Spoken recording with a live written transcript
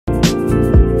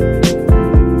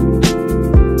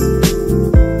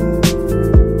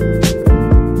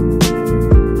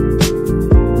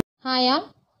Hi all,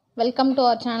 welcome to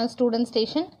our channel Student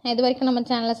Station. இது வரைக்கும் நம்ம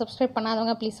சேனலை சப்ஸ்கிரைப்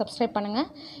பண்ணாதவங்க ப்ளீஸ் சப்ஸ்கிரைப் பண்ணுங்கள்.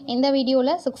 இந்த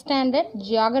வீடியோவில் 6th standard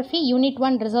Geography Unit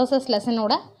 1 Resources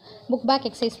லெசனோட book back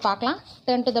exercise பார்க்கலாம்.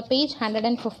 Turn to the page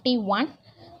 151.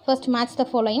 First match the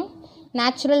following.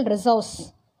 Natural resource,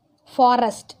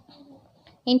 forest.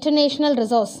 International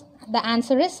resource, the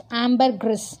answer is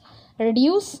Ambergris.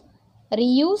 Reduce,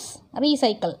 reuse,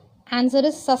 recycle. Answer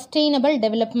is sustainable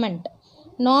development.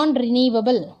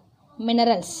 Non-renewable,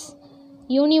 minerals.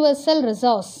 Universal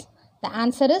resource, the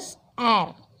answer is air.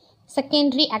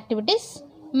 Secondary activities,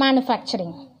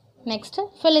 manufacturing. Next,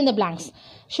 fill in the blanks.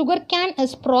 Sugarcane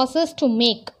is processed to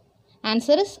make,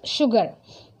 answer is sugar.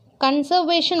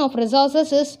 Conservation of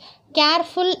resources is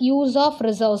careful use of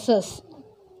resources.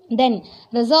 Then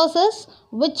resources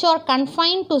which are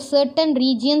confined to certain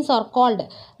regions are called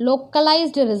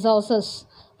localized resources.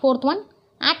 Fourth one,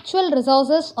 actual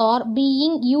resources are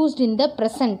being used in the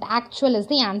present. Actual is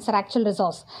the answer, actual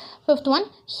resource. Fifth one,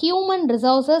 human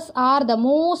resources are the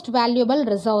most valuable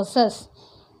resources.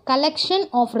 Collection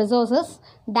of resources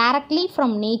directly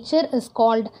from nature is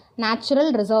called natural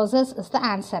resources is the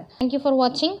answer. Thank you for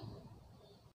watching.